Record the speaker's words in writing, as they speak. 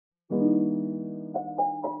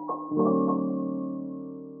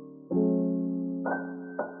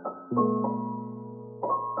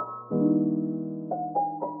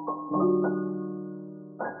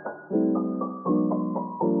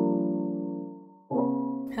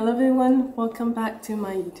Hello everyone, welcome back to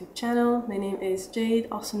my YouTube channel. My name is Jade,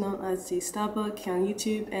 also known as the Starbuck on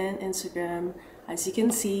YouTube and Instagram. As you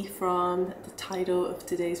can see from the title of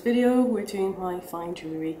today's video, we're doing my fine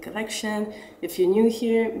jewelry collection. If you're new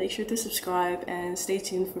here, make sure to subscribe and stay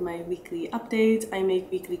tuned for my weekly updates. I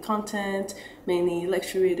make weekly content, mainly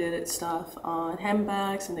lecture-related stuff on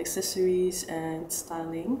handbags and accessories and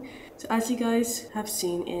styling. So as you guys have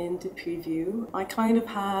seen in the preview, I kind of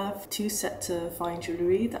have two sets of fine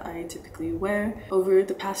jewelry that I typically wear. Over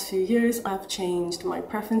the past few years, I've changed my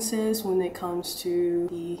preferences when it comes to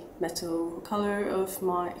the metal color of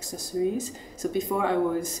my accessories. So before I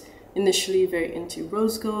was initially very into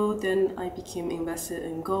rose gold, then I became invested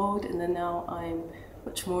in gold, and then now I'm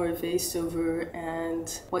much more of a silver and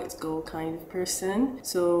white gold kind of person.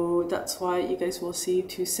 So that's why you guys will see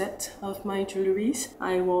two sets of my jewelries.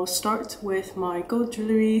 I will start with my gold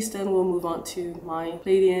jewelries, then we'll move on to my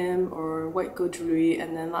palladium or white gold jewelry,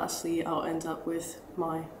 and then lastly I'll end up with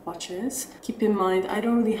my watches. Keep in mind, I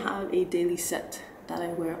don't really have a daily set that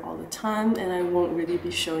I wear all the time, and I won't really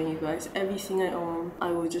be showing you guys everything I own.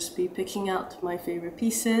 I will just be picking out my favorite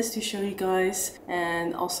pieces to show you guys,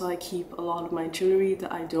 and also I keep a lot of my jewelry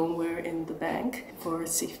that I don't wear in the bank for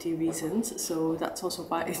safety reasons, so that's also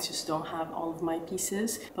why I just don't have all of my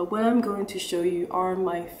pieces. But what I'm going to show you are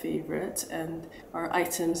my favorites and are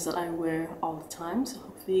items that I wear all the time, so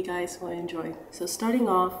hopefully you guys will enjoy. So starting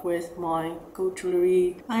off with my gold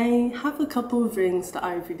jewelry, I have a couple of rings that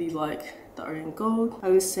I really like that are in gold. I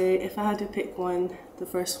would say if I had to pick one, the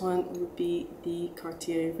first one would be the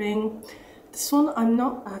Cartier ring. This one I'm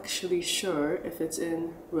not actually sure if it's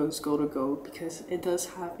in rose gold or gold because it does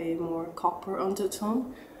have a more copper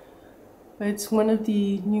undertone. But it's one of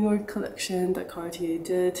the New York collection that Cartier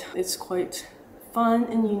did. It's quite fun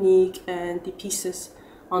and unique, and the pieces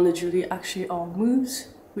on the jewelry actually all moves,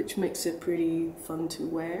 which makes it pretty fun to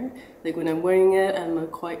wear. Like when I'm wearing it, I'm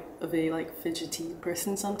quite of a fidgety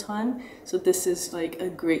person sometimes. So this is like a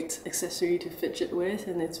great accessory to fidget with,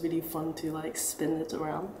 and it's really fun to spin it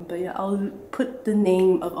around. But yeah, I'll put the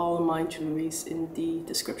name of all of my jewelries in the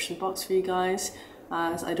description box for you guys,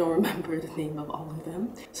 as I don't remember the name of all of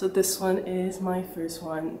them. So this one is my first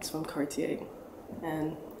one. It's from Cartier,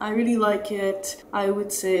 and I really like it. I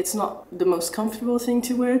would say it's not the most comfortable thing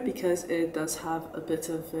to wear because it does have a bit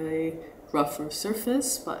of a rougher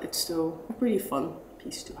surface, but it's still a pretty fun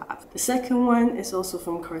piece to have. The second one is also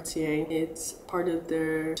from Cartier. It's part of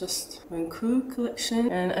their Just Un Coup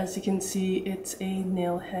collection, and as you can see, it's a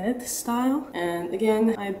nail head style. And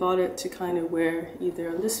again, I bought it to kind of wear either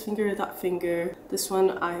on this finger or that finger. This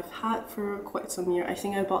one I've had for quite some years. I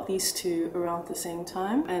think I bought these two around the same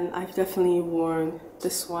time, and I've definitely worn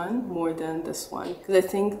this one more than this one because I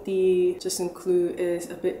think the Just Un Coup is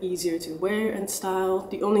a bit easier to wear and style.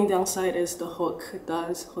 The only downside is the hook. It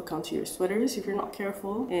does hook onto your sweaters if you're not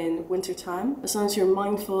careful in winter time. As long as you're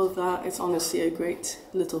mindful of that, it's honestly a great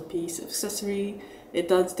little piece of accessory. It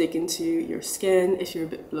does dig into your skin if you're a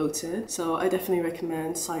bit bloated, so I definitely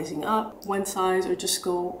recommend sizing up one size or just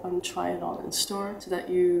go and try it on in store so that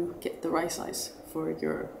you get the right size for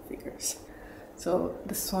your fingers. So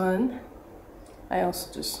this one I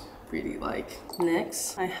also just really like.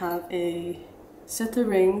 Next, I have a set of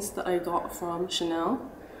rings that I got from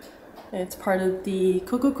Chanel. It's part of the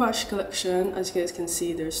Coco Crush collection. As you guys can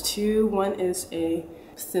see, there's two. One is a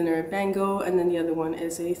thinner bangle, and then the other one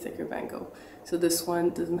is a thicker bangle. So this one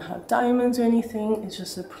doesn't have diamonds or anything, it's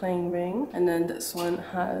just a plain ring. And then this one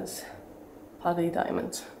has pave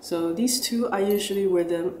diamonds. So these two, I usually wear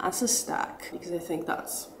them as a stack because I think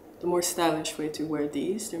that's the more stylish way to wear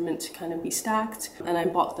these. They're meant to kind of be stacked, and I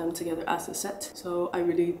bought them together as a set. So I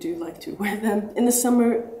really do like to wear them. In the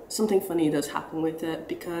summer, something funny does happen with it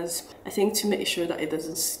because I think to make sure that it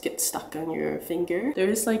doesn't get stuck on your finger, there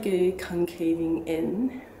is like a concaving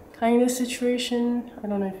in kind of situation. I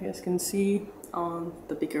don't know if you guys can see on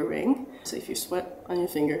the bigger ring. So if you sweat on your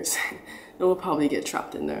fingers, it will probably get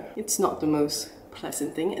trapped in there. It's not the most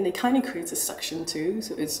pleasant thing, and it kind of creates a suction too,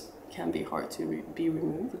 so it can be hard to be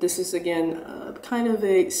removed. But this is again kind of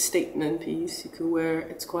a statement piece you could wear.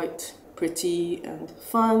 It's quite pretty and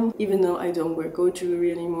fun. Even though I don't wear gold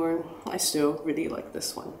jewelry anymore, I still really like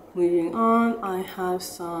this one. Moving on, I have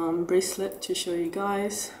some bracelet to show you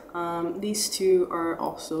guys. These two are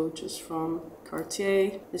also just from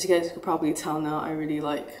Cartier. As you guys could probably tell now, I really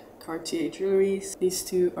like Cartier jewelries. These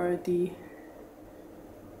two are the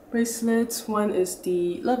bracelets. One is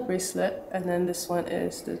the Love bracelet, and then this one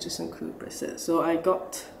is the Just Un Coup bracelet. So I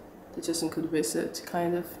got the Just Un Coup bracelet to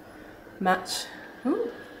kind of match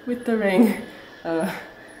with the ring. Let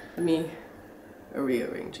me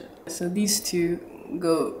rearrange it. So these two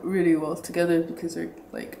go really well together because they're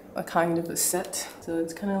like a kind of a set. So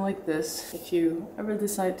it's kind of like this if you ever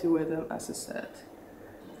decide to wear them as a set.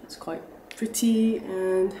 It's quite pretty,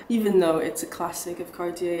 and even though it's a classic of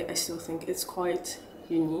Cartier, I still think it's quite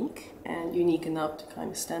unique and unique enough to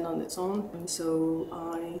kind of stand on its own, and so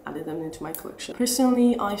I added them into my collection.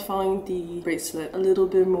 Personally, I find the bracelet a little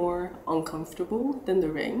bit more uncomfortable than the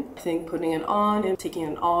ring. I think putting it on and taking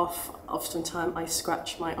it off, oftentimes I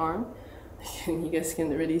scratch my arm. You guys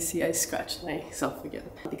can already see I scratched myself again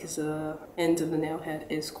because the end of the nail head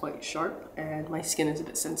is quite sharp and my skin is a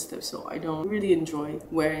bit sensitive, so I don't really enjoy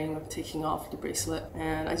wearing or taking off the bracelet,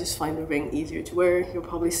 and I just find the ring easier to wear. You'll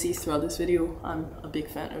probably see throughout this video I'm a big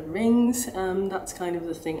fan of rings. That's kind of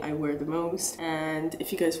the thing I wear the most, and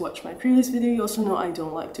if you guys watch my previous video, you also know I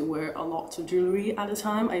don't like to wear a lot of jewelry at a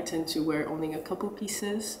time. I tend to wear only a couple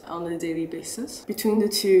pieces on a daily basis. Between the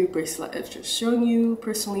two bracelets I've just shown you,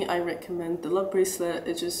 personally I recommend the Love bracelet.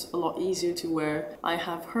 It's just a lot easier to wear. I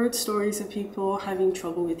have heard stories of people having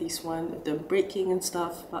trouble with this one, with them breaking and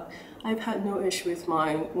stuff, but I've had no issue with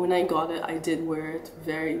mine. When I got it, I did wear it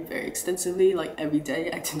very extensively, like every day.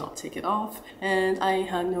 I did not take it off, and I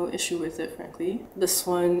had no issue with it, frankly. This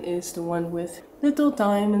one is the one with little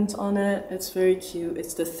diamonds on it. It's very cute.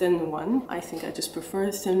 It's the thin one. I think I just prefer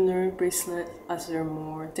a thinner bracelet as they're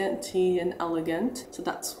more dainty and elegant, so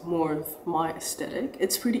that's more of my aesthetic.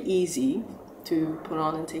 It's pretty easy to put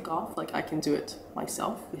on and take off. Like, I can do it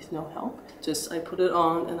myself with no help. Just I put it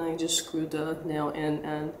on and I just screw the nail in,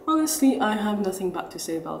 and honestly I have nothing bad to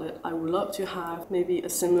say about it. I would love to have maybe a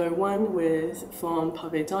similar one with Fond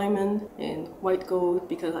Pavé diamond in white gold,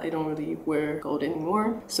 because I don't really wear gold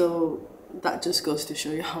anymore, so that just goes to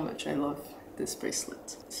show you how much I love this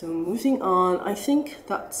bracelet. So moving on, I think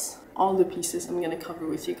that's all the pieces I'm gonna cover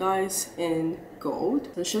with you guys in gold.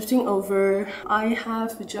 So shifting over, I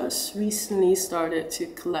have just recently started to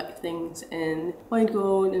collect things in white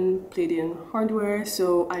gold and palladium hardware,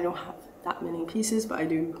 so I don't have that many pieces, but I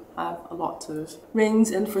do have a lot of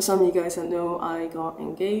rings, and for some of you guys that know, I got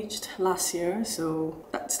engaged last year, so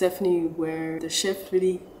that's definitely where the shift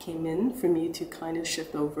really came in for me to kind of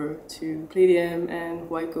shift over to palladium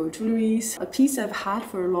and white gold jewelries. A piece I've had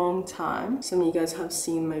for a long time, some of you guys have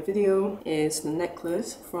seen my video, is the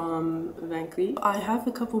necklace from Cleef. I have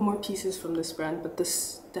a couple more pieces from this brand, but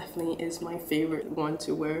this definitely is my favorite one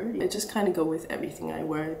to wear. I just kind of go with everything I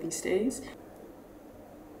wear these days.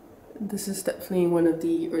 This is definitely one of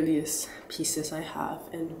the earliest pieces I have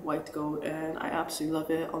in white gold, and I absolutely love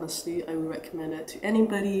it. Honestly, I would recommend it to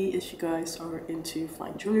anybody if you guys are into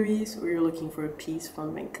fine jewelries or you're looking for a piece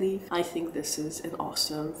from Van Cleef. I think this is an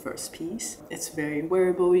awesome first piece. It's very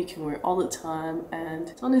wearable, you can wear it all the time, and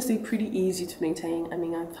it's honestly pretty easy to maintain. I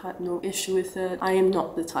mean, I've had no issue with it. I am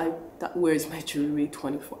not the type that wears my jewelry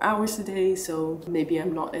 24 hours a day, so maybe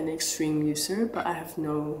I'm not an extreme user, but I have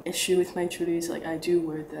no issue with my jewelries. Like, I do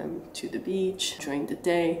wear them to the beach during the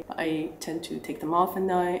day. I tend to take them off at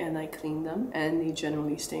night and I clean them, and they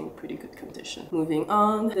generally stay in pretty good condition. Moving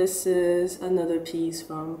on, this is another piece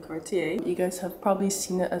from Cartier. You guys have probably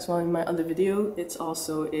seen it as well in my other video. It's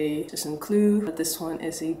also just a clue, but this one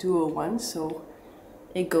is a duo one, so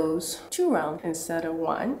it goes 2 rounds instead of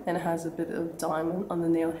 1, and it has a bit of diamond on the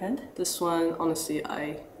nail head. This one, honestly,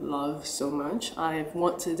 I love so much. I've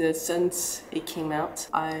wanted it since it came out.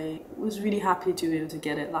 I was really happy to be able to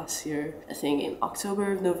get it last year, I think in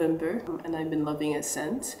October or November, and I've been loving it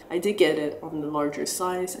since. I did get it on the larger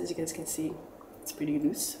size, as you guys can see. It's pretty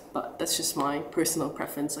loose, but that's just my personal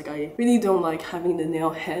preference. Like, I really don't like having the nail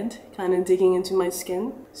head kind of digging into my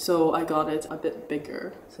skin, so I got it a bit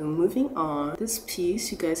bigger. So moving on, this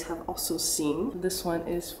piece you guys have also seen. This one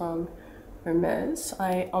is from Hermes.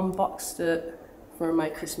 I unboxed it for my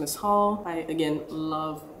Christmas haul. I again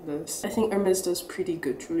love this. I think Hermes does pretty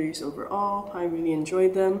good jewelries overall. I really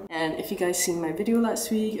enjoyed them, and if you guys seen my video last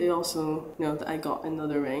week, you also know that I got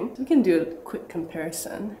another ring. So we can do a quick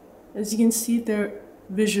comparison. As you can see, they're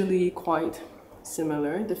visually quite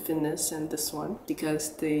similar, the thinness and this one,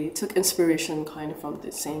 because they took inspiration kind of from the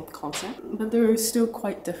same concept, but they're still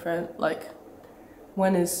quite different. Like,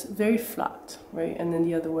 one is very flat, right, and then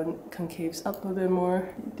the other one concaves up a bit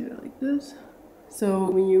more. You do it like this. So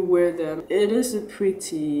when you wear them, it is a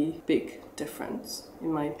pretty big difference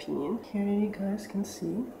in my opinion. Here you guys can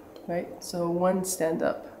see, right, so one stand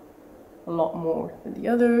up a lot more than the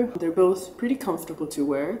other. They're both pretty comfortable to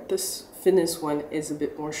wear. This thinnest one is a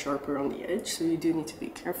bit more sharper on the edge, so you do need to be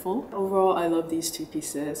careful. Overall, I love these two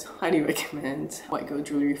pieces. Highly recommend white gold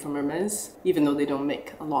jewelry from Hermes, even though they don't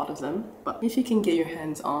make a lot of them. But if you can get your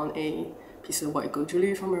hands on a piece of white gold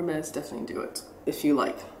jewelry from Hermes, definitely do it. If you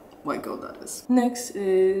like white gold that is. Next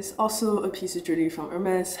is also a piece of jewelry from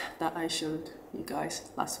Hermes that I showed you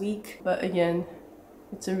guys last week. But again,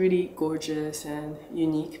 it's a really gorgeous and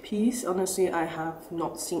unique piece. Honestly, I have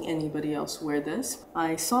not seen anybody else wear this.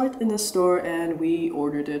 I saw it in the store and we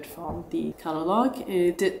ordered it from the catalog.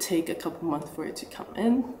 It did take a couple months for it to come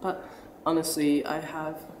in, but honestly, I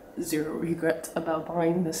have zero regret about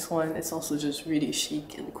buying this one. It's also just really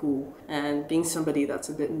chic and cool. And being somebody that's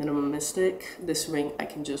a bit minimalistic, this ring I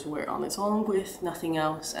can just wear on its own with nothing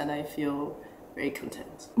else, and I feel very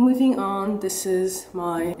content. Moving on, this is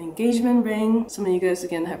my engagement ring. Some of you guys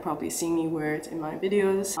again have probably seen me wear it in my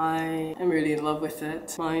videos. I am really in love with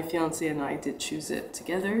it. My fiance and I did choose it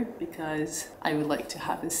together because I would like to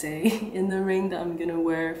have a say in the ring that I'm gonna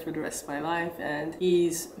wear for the rest of my life, and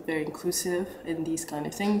he's very inclusive in these kind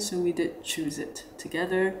of things, so we did choose it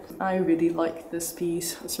together. I really like this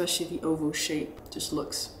piece, especially the oval shape. Just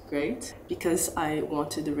looks great because I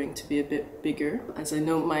wanted the ring to be a bit bigger, as I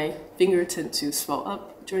know my finger tend to swell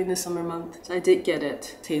up during the summer month. So I did get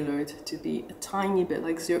it tailored to be a tiny bit,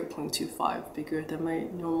 like 0.25 bigger than my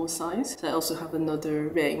normal size. So I also have another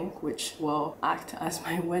ring which will act as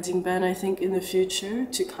my wedding band, I think, in the future,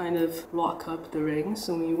 to kind of lock up the ring.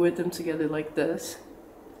 So when you wear them together like this,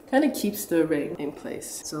 kind of keeps the ring in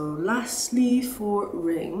place. So lastly, for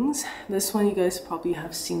rings, this one you guys probably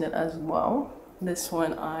have seen it as well. This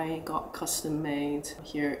one I got custom made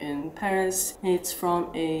here in Paris. It's from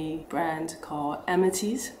a brand called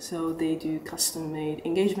Amantys. So they do custom made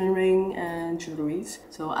engagement ring and jewelries.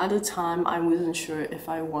 So at the time I wasn't sure if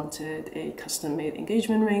I wanted a custom made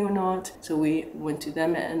engagement ring or not. So we went to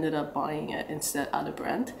them and ended up buying it instead at a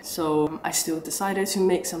brand. So I still decided to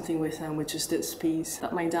make something with them, which is this piece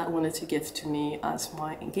that my dad wanted to give to me as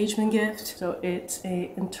my engagement gift. So it's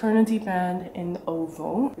a Enternity Band in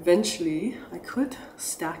oval. Eventually I could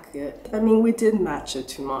stack it. I mean, we did match it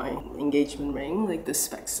to my engagement ring, like the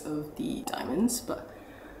specs of the diamonds, but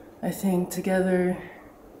I think together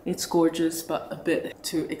it's gorgeous but a bit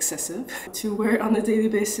too excessive to wear on a daily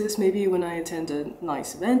basis. Maybe when I attend a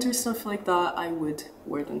nice event or stuff like that, I would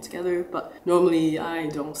wear them together, but normally I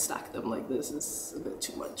don't stack them like this. It's a bit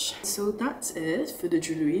too much. So that's it for the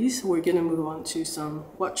jewelries. We're gonna move on to some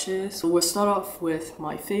watches. So we'll start off with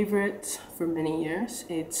my favorite for many years.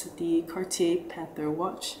 It's the Cartier Panther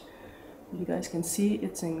watch. You guys can see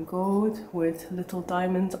it's in gold with little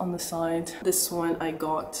diamonds on the side. This one I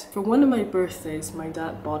got for one of my birthdays. My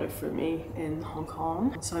dad bought it for me in Hong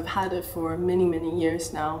Kong. So I've had it for many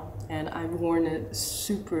years now, and I've worn it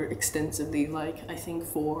super extensively, like I think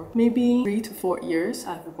for maybe 3 to 4 years.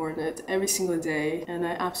 I've worn it every single day, and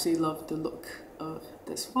I absolutely love the look of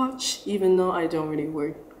this watch. Even though I don't really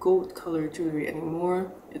wear gold colored jewelry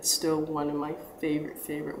anymore, it's still one of my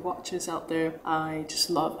favorite watches out there. I just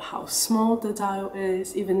love how small the dial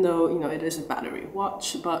is, even though, you know, it is a battery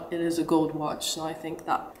watch, but it is a gold watch, so I think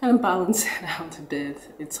that kind of balances it out a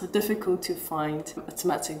bit. It's difficult to find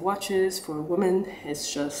automatic watches for women.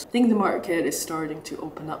 It's just, I think the market is starting to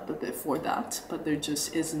open up a bit for that, but there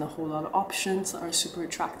just isn't a whole lot of options that are super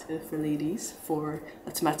attractive for ladies for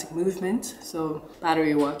automatic movement. So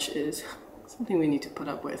battery watch is something we need to put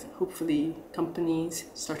up with. Hopefully companies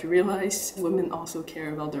start to realize women also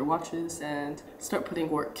care about their watches and start putting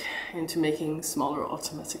work into making smaller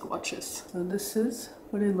automatic watches. So this is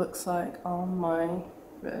what it looks like on my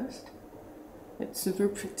wrist. It's super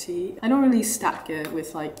pretty. I don't really stack it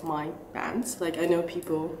with like my bands. Like I know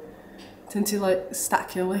people tend to like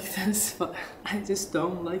stack it like this, but I just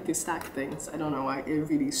don't like to stack things. I don't know why, it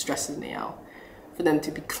really stresses me out for them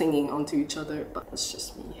to be clinging onto each other, but that's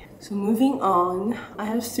just me. So moving on, I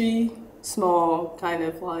have 3 small kind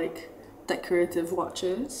of like decorative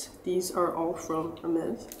watches. These are all from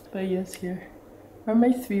Hermes. But yes, here are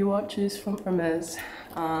my 3 watches from Hermes.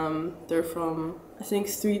 They're from, I think,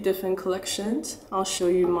 3 different collections. I'll show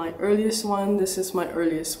you my earliest one. This is my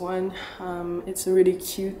earliest one. It's a really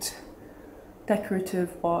cute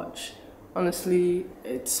decorative watch. Honestly,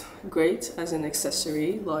 it's great as an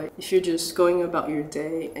accessory. Like if you're just going about your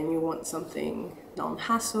day and you want something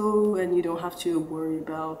non-hassle and you don't have to worry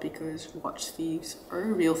about, because watch thieves are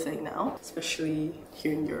a real thing now, especially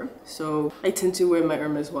here in Europe. So I tend to wear my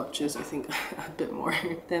Hermes watches, I think, a bit more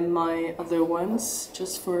than my other ones,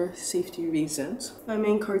 just for safety reasons. I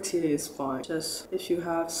mean, Cartier is fine. Just if you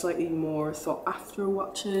have slightly more thought after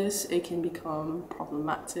watches, it can become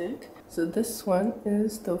problematic. So this one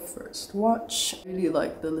is the first watch. I really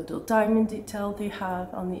like the little diamond detail they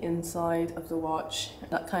have on the inside of the watch.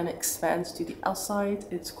 That kind of expands to the outside.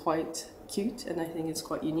 It's quite cute and I think it's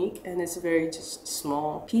quite unique, and it's a very just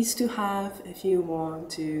small piece to have if you want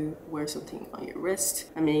to wear something on your wrist.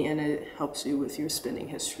 I mean, and it helps you with your spending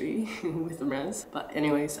history with Hermes. But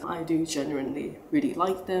anyways, I do genuinely really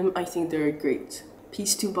like them. I think they're a great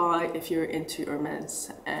piece to buy if you're into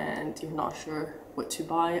Hermes and you're not sure what to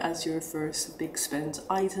buy as your first big spend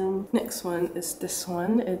item. Next one is this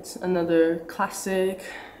one. It's another classic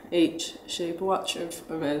H-shaped watch of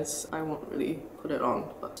Hermes. I won't really put it on,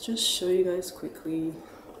 but just show you guys quickly.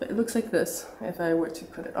 But it looks like this if I were to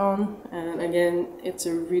put it on. And again, it's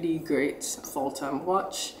a really great fall-time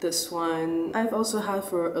watch. This one I've also had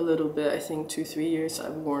for a little bit. I think 2-3 years.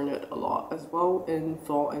 I've worn it a lot as well in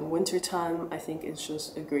fall and winter time. I think it's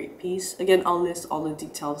just a great piece. Again, I'll list all the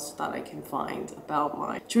details that I can find about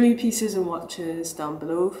my jewelry pieces and watches down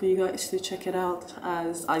below for you guys to check it out,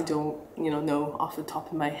 as I don't know off the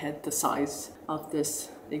top of my head the size of this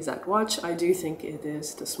exact watch. I do think it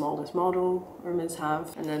is the smallest model Hermes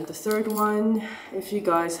have. And then the third one, if you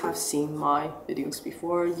guys have seen my videos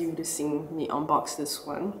before, you would have seen me unbox this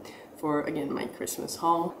one for, again, my Christmas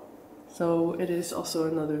haul. So it is also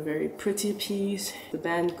another very pretty piece. The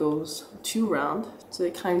band goes 2 round, so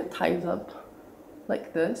it kind of ties up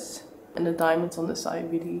like this. And the diamonds on the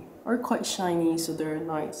side really are quite shiny, so they're a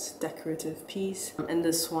nice decorative piece. And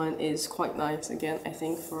this one is quite nice, again, I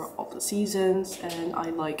think for all the seasons. And I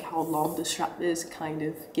like how long the strap is, kind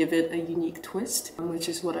of give it a unique twist, which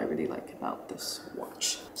is what I really like about this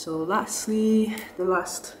watch. So lastly, the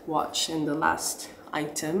last watch and the last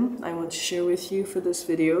item I want to share with you for this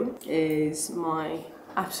video is my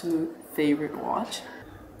absolute favorite watch.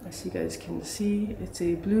 As you guys can see, it's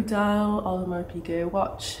a blue dial Audemars Piguet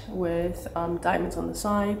watch with diamonds on the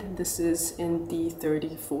side. This is in the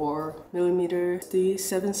 34mm, the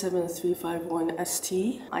 77351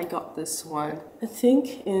 ST. I got this one, I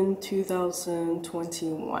think, in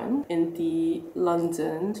 2021 in the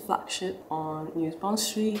London flagship on New Bond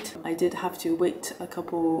Street. I did have to wait a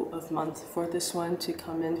couple of months for this one to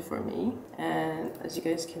come in for me. And as you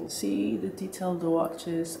guys can see, the detail of the watch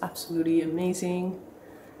is absolutely amazing.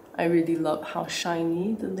 I really love how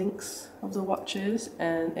shiny the links of the watch is,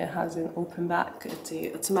 and it has an open back. It's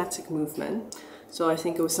a automatic movement. So I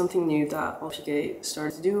think it was something new that Piguet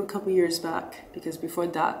started to do a couple years back, because before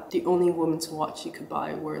that, the only women's watch you could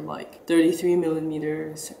buy were like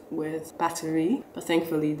 33mm with battery. But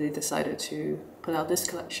thankfully, they decided to put out this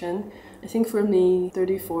collection. I think for me,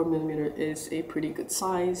 34mm is a pretty good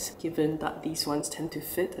size, given that these ones tend to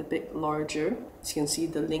fit a bit larger. As you can see,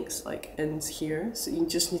 the links like ends here, so you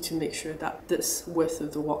just need to make sure that this width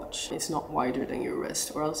of the watch is not wider than your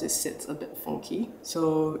wrist, or else it sits a bit funky.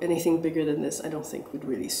 So anything bigger than this I don't think would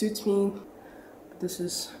really suit me. But this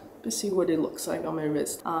is basically what it looks like on my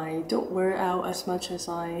wrist. I don't wear it out as much as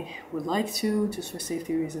I would like to, just for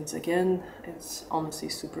safety reasons. Again, it's honestly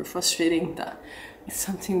super frustrating that it's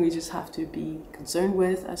something we just have to be concerned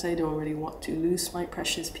with, as I don't really want to lose my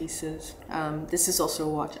precious pieces. This is also a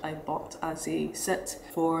watch I bought as a set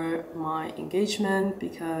for my engagement,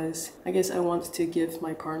 because I guess I wanted to give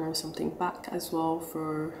my partner something back as well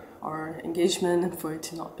for our engagement and for it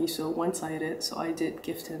to not be so one-sided. So I did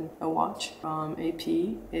gift him a watch from AP.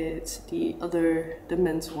 It's the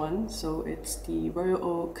men's one, so it's the Royal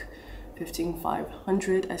Oak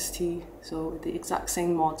 15500 ST, so the exact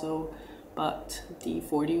same model, but the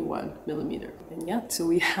 41mm. And yeah, so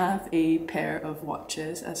we have a pair of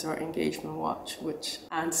watches as our engagement watch, which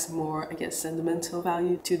adds more, I guess, sentimental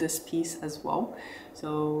value to this piece as well.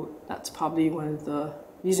 So that's probably one of the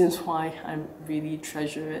reasons why I really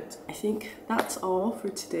treasure it. I think that's all for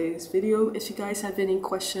today's video. If you guys have any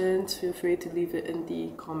questions, feel free to leave it in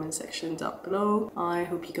the comment section down below. I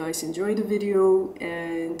hope you guys enjoyed the video,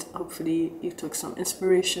 and hopefully you took some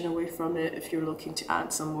inspiration away from it if you're looking to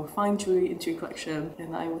add some more fine jewelry into your collection.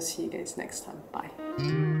 And I will see you guys next time. Bye.